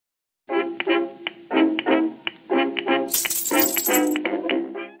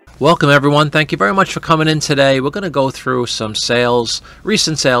Welcome everyone. Thank you very much for coming in today. We're going to go through some sales,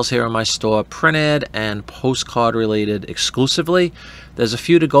 recent sales here in my store, print ad and postcard related exclusively. There's a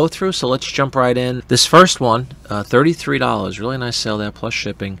few to go through, so let's jump right in. This first one, $33, really nice sale there plus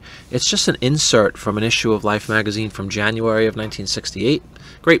shipping. It's just an insert from an issue of Life magazine from January of 1968.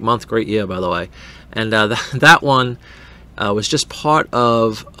 Great month, great year, by the way. And that one was just part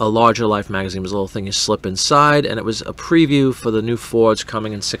of a larger Life magazine. It was a little thing you slip inside, and it was a preview for the new Fords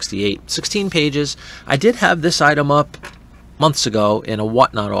coming in 68. 16 pages. I did have this item up months ago in a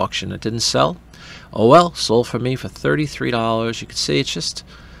Whatnot auction. It didn't sell. Oh well, sold for me for $33. You can see it's just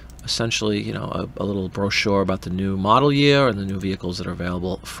essentially, you know, a little brochure about the new model year and the new vehicles that are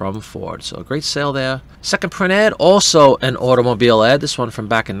available from Ford. So a great sale there. Second print ad, also an automobile ad. This one from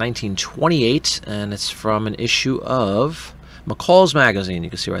back in 1928, and it's from an issue of McCall's magazine. You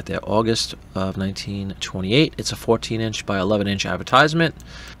can see right there, August of 1928. It's a 14-inch by 11-inch advertisement,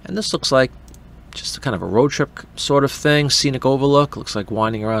 and this looks like just kind of a road trip sort of thing. Scenic overlook. Looks like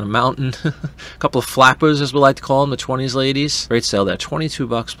winding around a mountain. A couple of flappers, as we like to call them, the 20s ladies. Great sale there.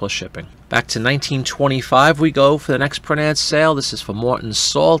 $22 plus shipping. Back to 1925 we go for the next print ad sale. This is for Morton's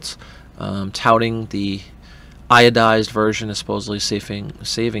Salt, touting the iodized version of supposedly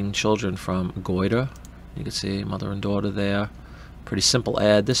saving children from goiter. You can see mother and daughter there. Pretty simple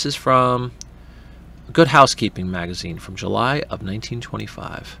ad. This is from Good Housekeeping magazine from July of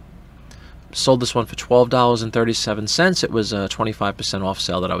 1925. Sold this one for $12.37. It was a 25% off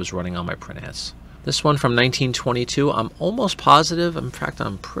sale that I was running on my print ads. This one from 1922, I'm almost positive, in fact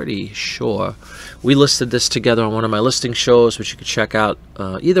I'm pretty sure, we listed this together on one of my listing shows, which you can check out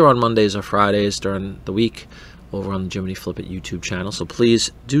either on Mondays or Fridays during the week over on the Jiminy Flip It YouTube channel. So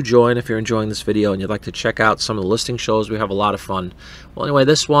please do join if you're enjoying this video and you'd like to check out some of the listing shows. We have a lot of fun. Well, anyway,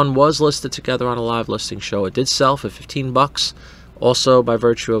 this one was listed together on a live listing show. It did sell for $15. Also, by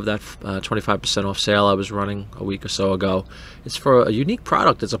virtue of that 25% off sale I was running a week or so ago. It's for a unique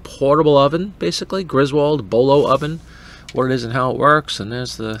product. It's a portable oven, basically. Griswold Bolo oven. What it is and how it works. And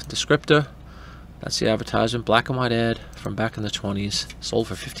there's the descriptor. That's the advertisement. Black and white ad from back in the 20s. Sold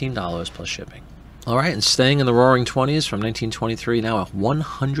for $15 plus shipping. Alright, and staying in the roaring 20s from 1923, now a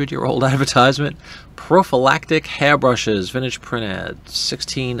 100-year-old advertisement. Prophylactic hairbrushes, vintage print ad.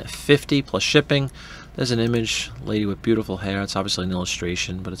 $16.50 plus shipping. There's an image, lady with beautiful hair. It's obviously an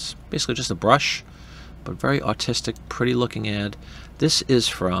illustration, but it's basically just a brush, but very artistic, pretty looking ad. This is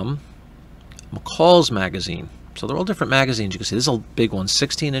from McCall's magazine. So they're all different magazines. You can see this is a big one,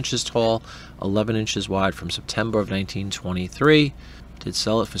 16 inches tall, 11 inches wide, from September of 1923. Did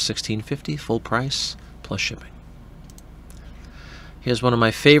sell it for $16.50, full price, plus shipping. Here's one of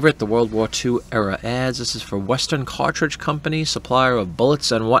my favorite, the World War II era ads. This is for Western Cartridge Company, supplier of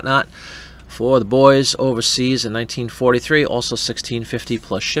bullets and whatnot for the boys overseas in 1943, also $16.50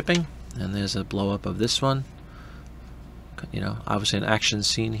 plus shipping. And there's a blow up of this one. You know, obviously an action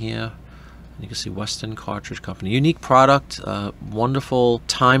scene here. And you can see Western Cartridge Company. Unique product, wonderful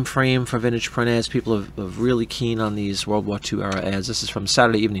time frame for vintage print ads. People are really keen on these World War II era ads. This is from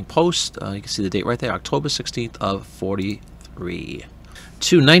Saturday Evening Post. You can see the date right there, October 16th of 43.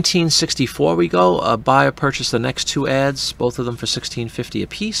 To 1964 we go. A buyer purchased the next two ads, both of them for $16.50 a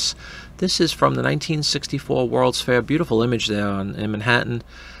piece. This is from the 1964 World's Fair. Beautiful image there in Manhattan.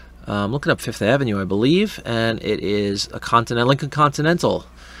 Looking up Fifth Avenue, I believe, and it is a Lincoln Continental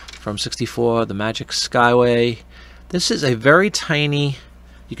from 64, the Magic Skyway. This is a very tiny,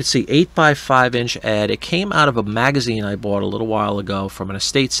 you can see 8 by 5 inch ad. It came out of a magazine I bought a little while ago from an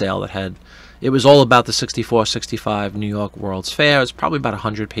estate sale that had, it was all about the 64-65 New York World's Fair. It's probably about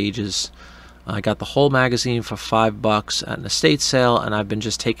 100 pages. I got the whole magazine for $5 at an estate sale, and I've been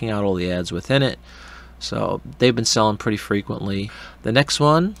just taking out all the ads within it. So they've been selling pretty frequently. The next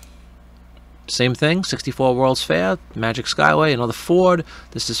one, same thing, 64 World's Fair, Magic Skyway, another Ford.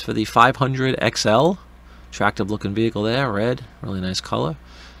 This is for the 500 XL. Attractive looking vehicle there, red, really nice color.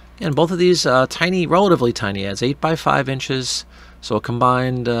 And both of these tiny, relatively tiny ads, 8 by 5 inches. So a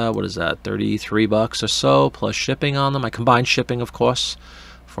combined, what is that, $33 or so, plus shipping on them. I combined shipping, of course,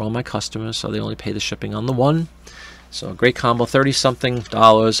 for all my customers, so they only pay the shipping on the one. So a great combo, $30-something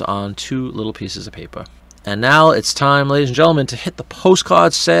on two little pieces of paper. And now it's time, ladies and gentlemen, to hit the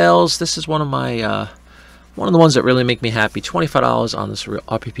postcard sales. This is one of my, one of the ones that really make me happy. $25 on this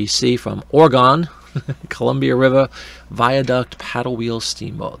RPPC from Oregon, Columbia River Viaduct Paddle Wheel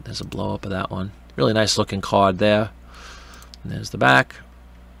Steamboat. There's a blow up of that one. Really nice looking card there. And there's the back.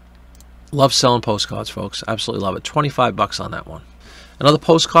 Love selling postcards, folks. Absolutely love it. $25 on that one. Another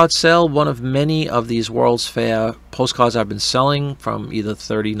postcard sale, one of many of these World's Fair postcards I've been selling from either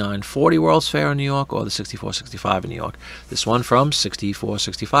 3940 World's Fair in New York or the 6465 in New York. This one from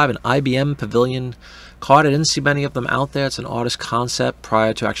 6465, an IBM Pavilion card. I didn't see many of them out there. It's an artist concept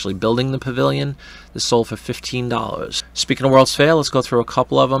prior to actually building the pavilion. This sold for $15. Speaking of World's Fair, let's go through a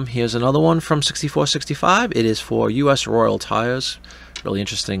couple of them. Here's another one from 6465. It is for U.S. Royal Tires. Really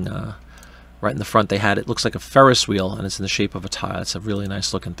interesting. Right in the front they had, it looks like a Ferris wheel, and it's in the shape of a tire. It's a really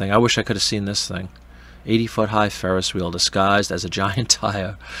nice looking thing. I wish I could have seen this thing. 80-foot high Ferris wheel disguised as a giant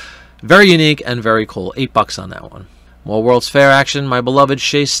tire. Very unique and very cool. $8 on that one. More World's Fair action. My beloved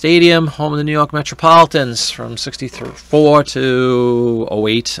Shea Stadium, home of the New York Metropolitans, from 64 to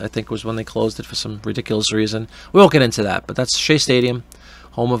 08, I think was when they closed it for some ridiculous reason. We won't get into that, but that's Shea Stadium,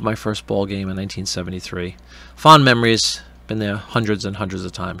 home of my first ball game in 1973. Fond memories. Been there hundreds and hundreds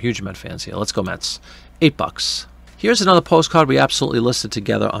of times. Huge Met fans here. Let's go Mets. $8. Here's another postcard we absolutely listed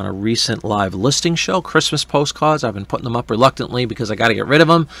together on a recent live listing show. Christmas postcards. I've been putting them up reluctantly because I got to get rid of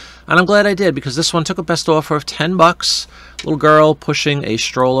them, and I'm glad I did because this one took a best offer of $10. Little girl pushing a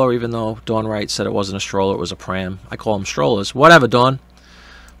stroller, even though Dawn Wright said it wasn't a stroller, it was a pram. I call them strollers. Whatever, Dawn.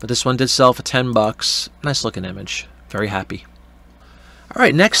 But this one did sell for $10. Nice looking image. Very happy. All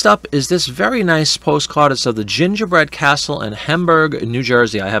right, next up is this very nice postcard. It's of the Gingerbread Castle in Hamburg, New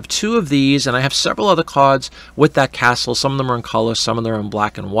Jersey. I have two of these, and I have several other cards with that castle. Some of them are in color, some of them are in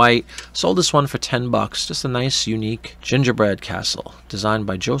black and white. Sold this one for $10. Just a nice, unique gingerbread castle designed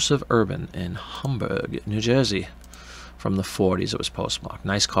by Joseph Urban in Hamburg, New Jersey. From the 40s, it was postmarked.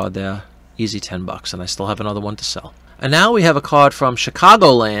 Nice card there. Easy $10, and I still have another one to sell. And now we have a card from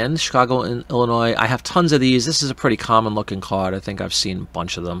Chicagoland, Chicago in Illinois. I have tons of these. This is a pretty common looking card. I think I've seen a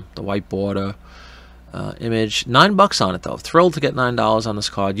bunch of them. The white border image. $9 on it though. Thrilled to get $9 on this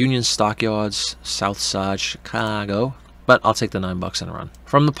card. Union Stockyards, South Side, Chicago. But I'll take the $9 and run.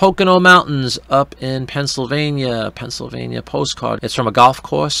 From the Pocono Mountains up in Pennsylvania postcard. It's from a golf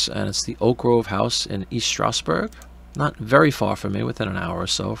course, and it's the Oak Grove House in East Stroudsburg. Not very far from me, within an hour or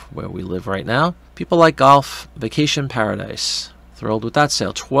so where we live right now. People like golf, vacation paradise. Thrilled with that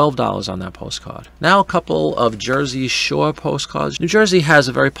sale. $12 on that postcard. Now a couple of Jersey Shore postcards. New Jersey has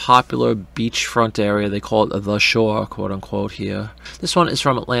a very popular beachfront area. They call it the Shore, quote unquote, here. This one is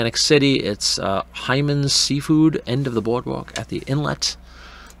from Atlantic City. It's Hyman's Seafood, end of the boardwalk at the inlet.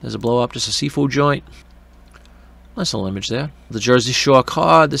 There's a blow up, just a seafood joint. Nice little image there. The Jersey Shore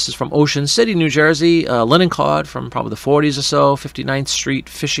card. This is from Ocean City, New Jersey. Linen card from probably the 40s or so. 59th Street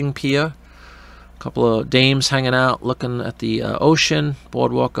Fishing Pier. A couple of dames hanging out, looking at the ocean.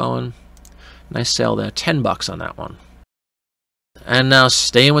 Boardwalk going. Nice sale there. $10 on that one. And now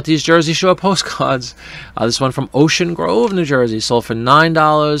staying with these Jersey Shore postcards. This one from Ocean Grove, New Jersey. Sold for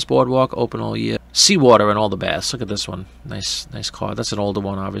 $9. Boardwalk open all year. Seawater and all the baths. Look at this one. Nice card. That's an older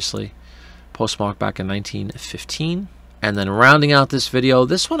one, obviously. Postmarked back in 1915. And then rounding out this video,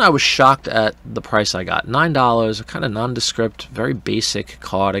 this one I was shocked at the price I got. $9, a kind of nondescript, very basic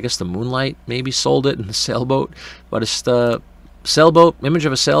card. I guess the Moonlight maybe sold it in the sailboat. But it's the sailboat, image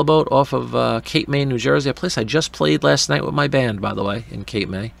of a sailboat off of Cape May, New Jersey. A place I just played last night with my band, by the way, in Cape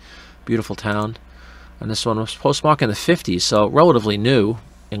May. Beautiful town. And this one was postmarked in the 50s, so relatively new,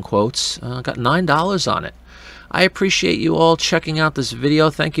 in quotes. Got $9 on it. I appreciate you all checking out this video.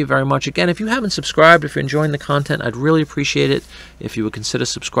 Thank you very much. Again, if you haven't subscribed, if you're enjoying the content, I'd really appreciate it if you would consider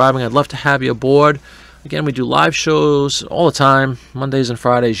subscribing. I'd love to have you aboard. Again, we do live shows all the time, Mondays and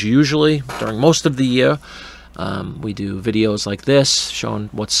Fridays usually, during most of the year. We do videos like this, showing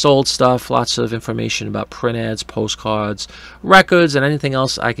what's sold stuff, lots of information about print ads, postcards, records, and anything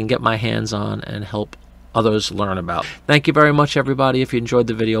else I can get my hands on and help others learn about. Thank you very much, everybody. If you enjoyed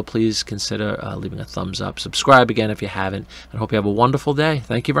the video, please consider leaving a thumbs up. Subscribe again if you haven't, and hope you have a wonderful day.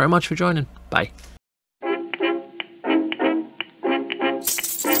 Thank you very much for joining. Bye.